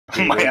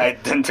My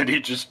identity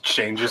just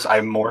changes. I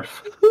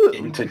morph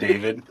into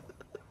David.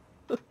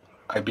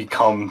 I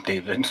become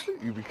David.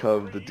 You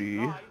become the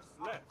D.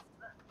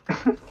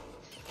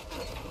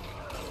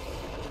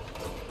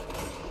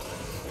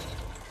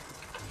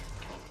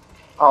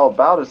 I was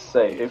about to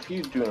say, if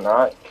you do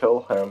not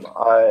kill him,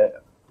 I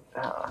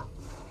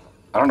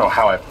don't know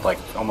how I like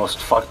almost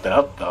fucked it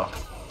up though.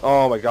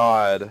 Oh my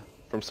god.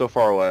 From so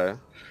far away.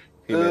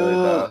 He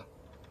meleeed that.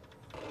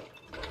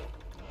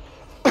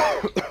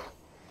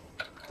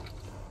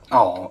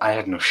 Oh, I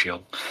had no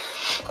shield.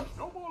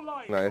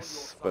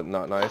 Nice, but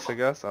not nice, I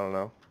guess. I don't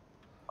know.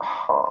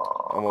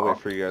 I'm gonna wait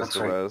for you guys That's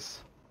to right. res.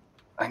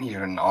 I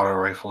needed an auto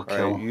rifle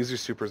kill. Alright, use your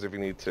supers if you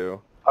need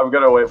to. I'm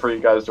gonna wait for you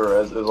guys to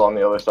res. Is on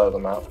the other side of the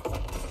map.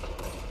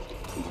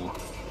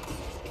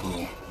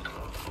 Ooh.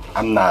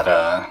 I'm not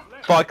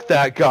Fuck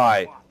that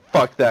guy.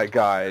 Fuck that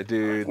guy,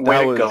 dude. Way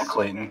That to was. go,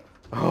 Clayton.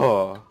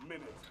 Oh.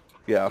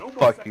 Yeah,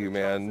 fuck you,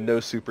 man. No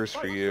supers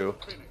for you.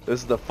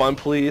 This is the fun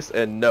police,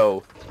 and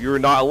no, you're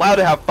not allowed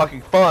to have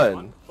fucking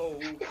fun.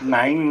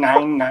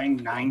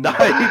 99999.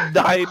 Nine,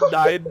 nine,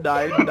 nine,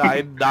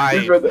 nine, nine,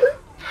 nine.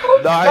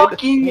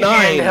 Fucking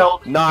Nine,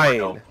 handheld.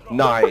 nine,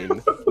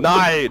 nine,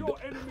 nine,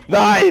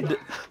 nine.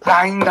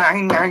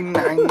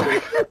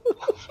 99999.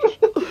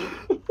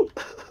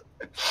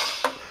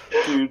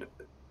 Dude.